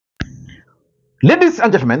Ladies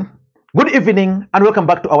and gentlemen, good evening and welcome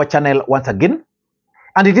back to our channel once again.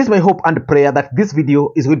 And it is my hope and prayer that this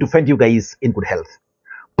video is going to find you guys in good health.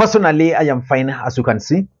 Personally, I am fine, as you can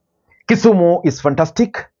see. Kisumu is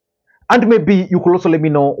fantastic. And maybe you could also let me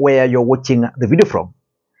know where you're watching the video from,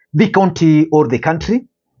 the county or the country,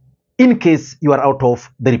 in case you are out of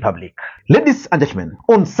the republic. Ladies and gentlemen,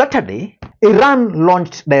 on Saturday, Iran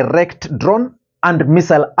launched direct drone and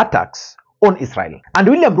missile attacks on Israel. And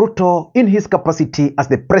William Ruto, in his capacity as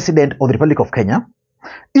the President of the Republic of Kenya,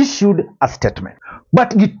 issued a statement. But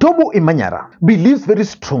Gitobu Imanyara believes very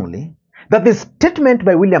strongly that the statement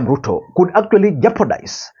by William Ruto could actually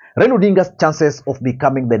jeopardize Raila Odinga's chances of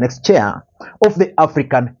becoming the next chair of the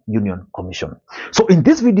African Union Commission. So in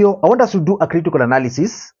this video, I want us to do a critical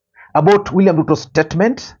analysis about William Ruto's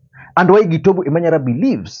statement and why Gitobu Imanyara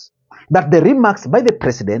believes that the remarks by the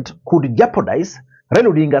president could jeopardize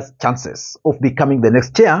Raila Odinga's chances of becoming the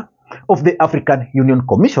next chair of the African Union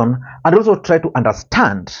Commission, and also try to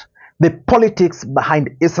understand the politics behind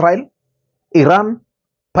Israel, Iran,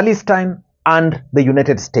 Palestine, and the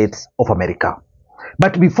United States of America.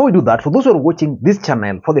 But before we do that, for those who are watching this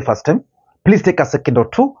channel for the first time, please take a second or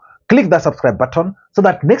two, click that subscribe button so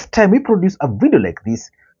that next time we produce a video like this,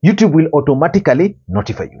 YouTube will automatically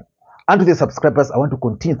notify you. And to the subscribers, I want to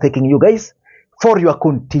continue thanking you guys for your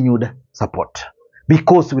continued support.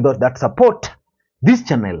 Because without that support, this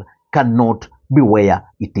channel cannot be where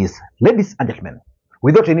it is. Ladies and gentlemen,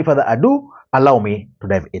 without any further ado, allow me to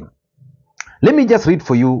dive in. Let me just read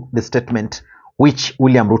for you the statement which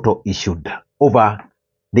William Ruto issued over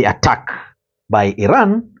the attack by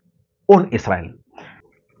Iran on Israel.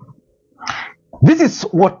 This is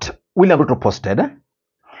what William Ruto posted.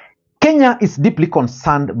 Kenya is deeply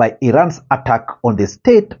concerned by Iran's attack on the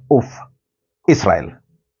state of Israel.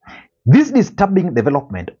 This disturbing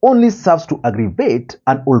development only serves to aggravate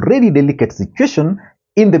an already delicate situation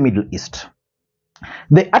in the Middle East.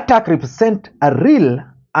 The attack represents a real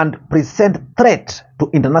and present threat to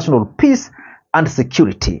international peace and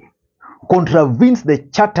security, contravenes the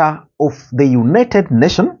Charter of the United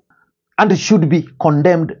Nations, and should be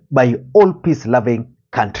condemned by all peace-loving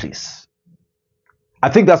countries. I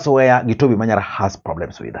think that's where Gitobu Imanyara has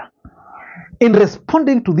problems with. In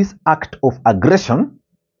responding to this act of aggression,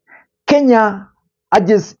 Kenya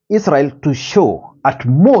urges Israel to show at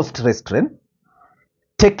most restraint,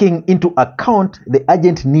 taking into account the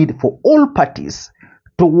urgent need for all parties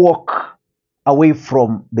to walk away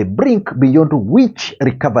from the brink beyond which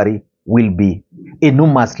recovery will be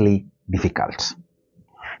enormously difficult.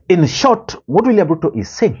 In short, what William Ruto is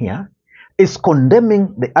saying here is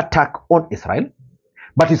condemning the attack on Israel,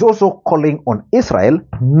 but is also calling on Israel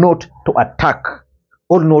not to attack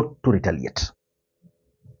or not to retaliate.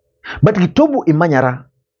 But Gitobu Imanyara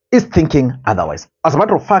is thinking otherwise. As a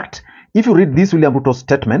matter of fact, if you read this William Ruto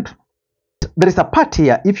statement, there is a part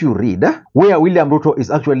here, if you read, where William Ruto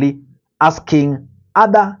is actually asking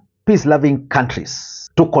other peace-loving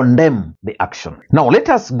countries to condemn the action. Now, let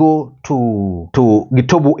us go to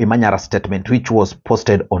Gitobu Imanyara's statement, which was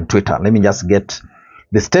posted on Twitter. Let me just get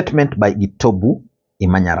the statement by Gitobu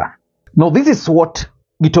Imanyara. Now, this is what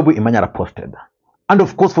Gitobu Imanyara posted. And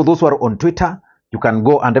of course, for those who are on Twitter, you can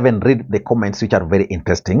go and even read the comments, which are very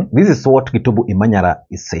interesting. This is what Gitobu Imanyara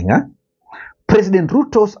is saying. President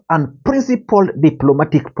Ruto's unprincipled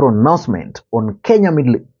diplomatic pronouncement on Kenya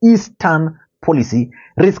Middle Eastern policy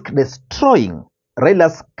risk destroying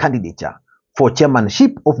Raila's candidature for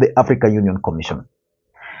chairmanship of the African Union Commission.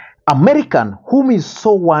 American, whom he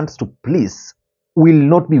so wants to please, will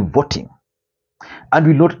not be voting and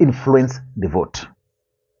will not influence the vote.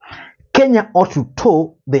 Kenya ought to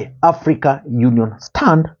toe the African Union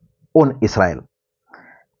stand on Israel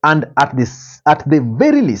and at the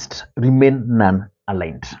very least remain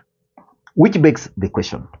non-aligned. Which begs the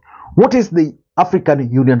question, what is the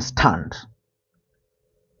African Union stand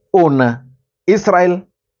on Israel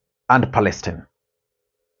and Palestine?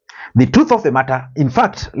 The truth of the matter, in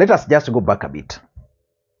fact, let us just go back a bit.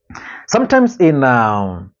 Sometimes in,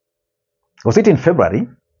 was it in February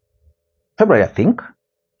I think,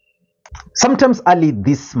 sometimes early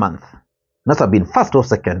this month, must have been 1st or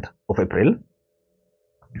 2nd of April,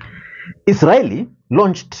 Israeli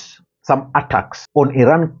launched some attacks on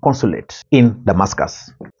Iran consulate in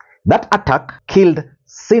Damascus. That attack killed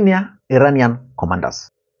senior Iranian commanders.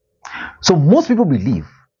 So most people believe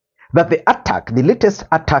that the attack, the latest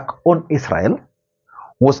attack on Israel,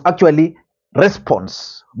 was actually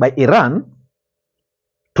response by Iran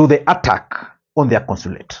to the attack on their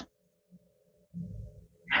consulate.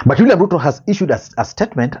 But William Ruto has issued a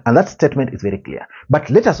statement, and that statement is very clear. But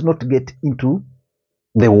let us not get into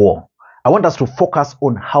the war. I want us to focus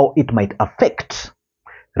on how it might affect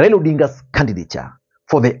Raila Odinga's candidature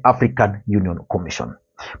for the African Union Commission.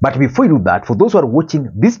 But before you do that, for those who are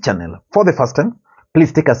watching this channel for the first time,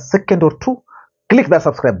 please take a second or two, click that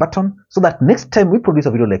subscribe button so that next time we produce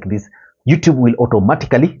a video like this, YouTube will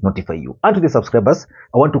automatically notify you. And to the subscribers,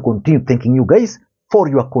 I want to continue thanking you guys for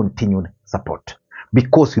your continued support.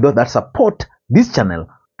 Because without that support, this channel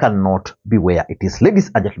cannot be where it is.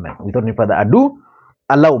 Ladies and gentlemen, without any further ado,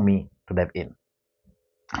 allow me to dive in.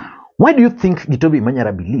 Why do you think Gitobu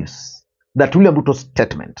Imanyara believes that William Ruto's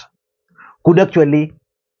statement could actually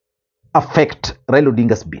affect Raila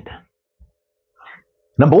Odinga's bid?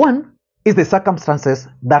 Number one is the circumstances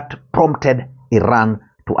that prompted Iran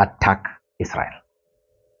to attack Israel.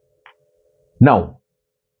 Now,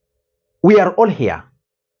 we are all here.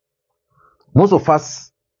 Most of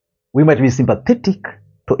us, we might be sympathetic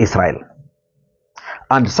to Israel.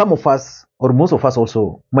 And some of us, or most of us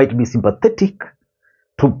also, might be sympathetic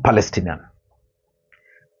to Palestinian.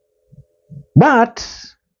 But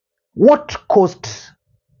what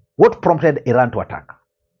prompted Iran to attack?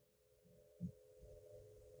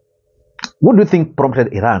 What do you think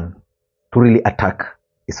prompted Iran to really attack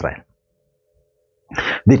Israel?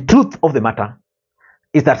 The truth of the matter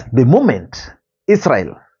is that the moment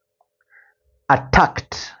Israel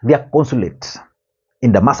attacked their consulate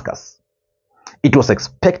in Damascus, it was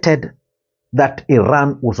expected that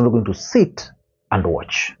Iran was not going to sit and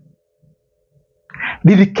watch.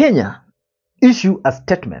 Did Kenya issue a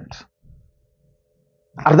statement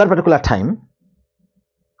at that particular time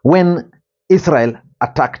when Israel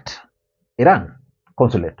attacked Iran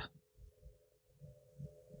consulate?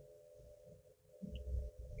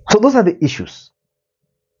 So those are the issues.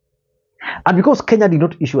 And because Kenya did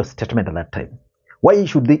not issue a statement at that time, why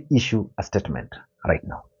should they issue a statement right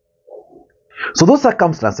now? So those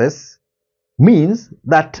circumstances means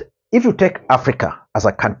that if you take Africa as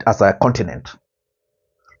a continent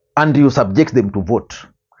and you subject them to vote,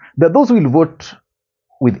 there are those who will vote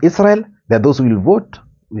with Israel, there are those who will vote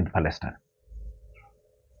with Palestine.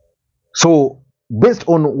 So based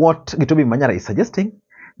on what Gitobu Imanyara is suggesting,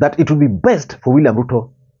 that it would be best for William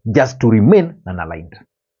Ruto just to remain unaligned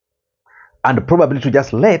and probably to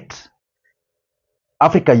just let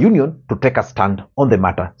African Union to take a stand on the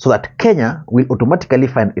matter so that Kenya will automatically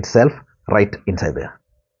find itself right inside there.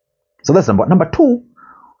 So that's number one. Number two,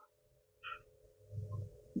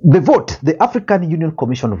 the vote, the African Union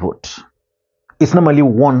Commission vote, is normally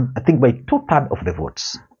won, I think, by 2/3 of the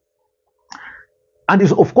votes. And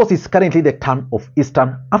of course, it's currently the turn of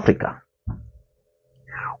Eastern Africa.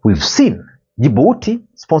 We've seen Djibouti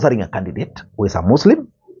sponsoring a candidate who is a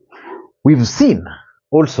Muslim. We've seen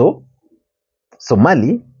also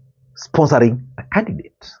Somali sponsoring a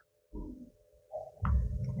candidate.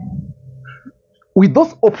 With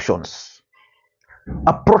those options,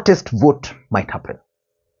 a protest vote might happen.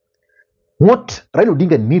 What Raila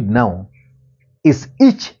Odinga need now is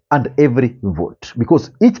each and every vote,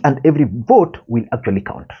 because each and every vote will actually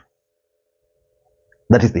count.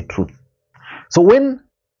 That is the truth. So when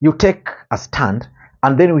you take a stand,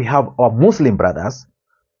 and then we have our Muslim brothers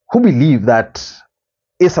who believe that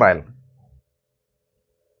Israel,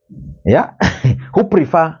 who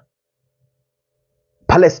prefer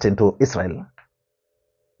Palestine to Israel,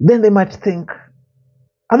 then they might think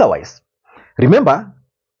otherwise. Remember,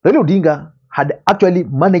 Raila Odinga had actually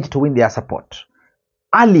managed to win their support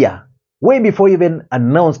earlier, way before he even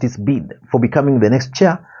announced his bid for becoming the next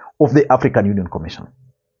chair of the African Union Commission.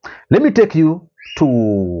 Let me take you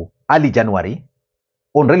to early January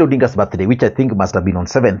on Raila Odinga's birthday, which I think must have been on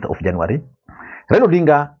 7th of January. Raila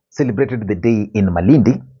Odinga celebrated the day in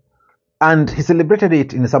Malindi, and he celebrated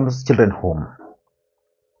it in some children's home.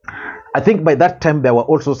 I think by that time there were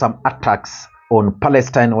also some attacks on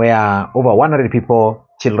Palestine where over 100 people,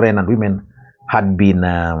 children and women, had been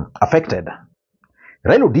affected.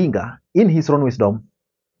 Raila Odinga, in his own wisdom,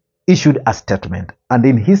 issued a statement, and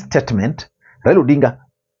in his statement, Raila Odinga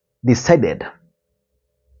decided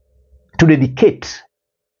to dedicate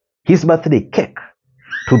his birthday cake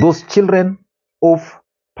to those children of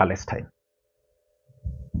Palestine.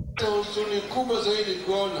 Huzuni kubwa zaidi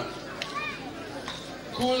kuona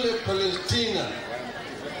kule Palestina,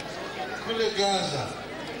 kule Gaza,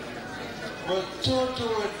 watoto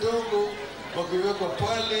wadogo wakiwekwa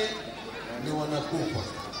pale ni wanakufa.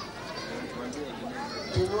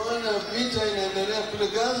 Tunaona vita inaendelea kule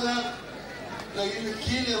Gaza, lakini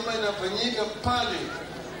kile ambacho inafanyika pale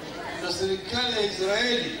na serikali ya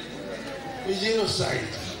Israeli ni genocide.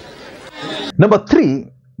 Number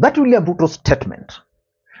 3, that William Ruto's statement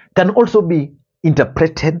can also be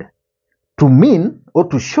interpreted to mean or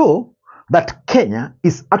to show that Kenya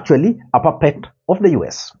is actually a puppet of the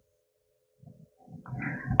US.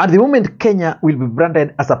 At the moment Kenya will be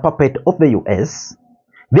branded as a puppet of the US,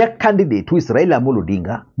 their candidate, who is Raila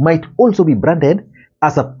Odinga, might also be branded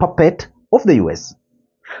as a puppet of the US.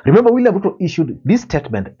 Remember, William Ruto issued this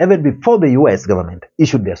statement even before the US government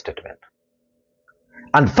issued their statement.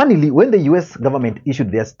 And funnily, when the US government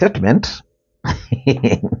issued their statement,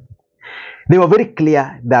 they were very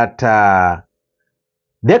clear that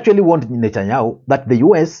they actually warned Netanyahu that the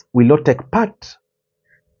US will not take part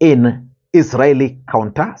in Israeli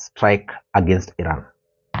counter-strike against Iran.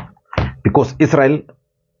 Because Israel,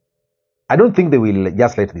 I don't think they will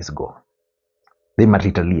just let this go. They might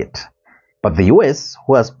retaliate. But the US,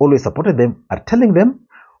 who has always supported them, are telling them,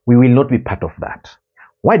 we will not be part of that.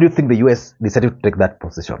 Why do you think the US decided to take that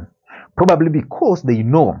position? Probably because they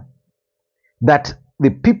know that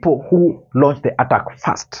the people who launched the attack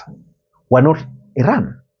first were not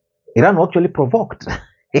Iran. Iran actually provoked.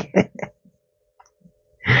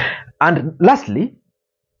 And lastly,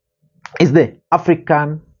 is the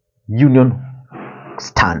African Union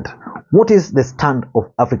stand. What is the stand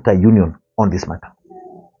of African Union on this matter?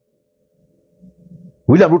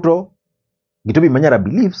 William Ruto, Gitobu Imanyara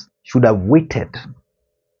believes, should have waited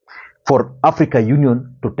for African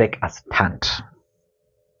Union to take a stand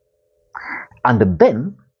and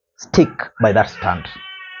then stick by that stand.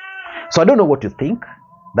 So I don't know what you think.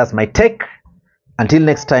 That's my take. Until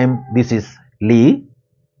next time, this is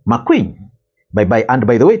Makwiny. Bye-bye. And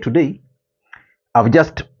by the way, today, I've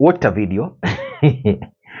just watched a video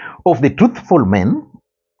of the truthful men,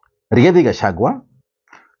 Rigathi Gachagua,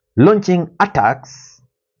 launching attacks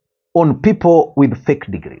on people with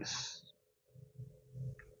fake degrees.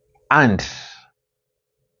 And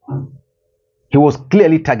he was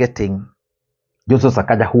clearly targeting Johnson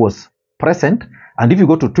Sakaja, who was present. And if you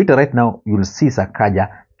go to Twitter right now, you will see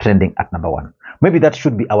Sakaja trending at #1. Maybe that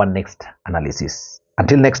should be our next analysis.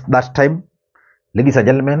 Until that time, ladies and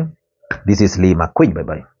gentlemen, this is Makwiny.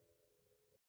 Bye-bye.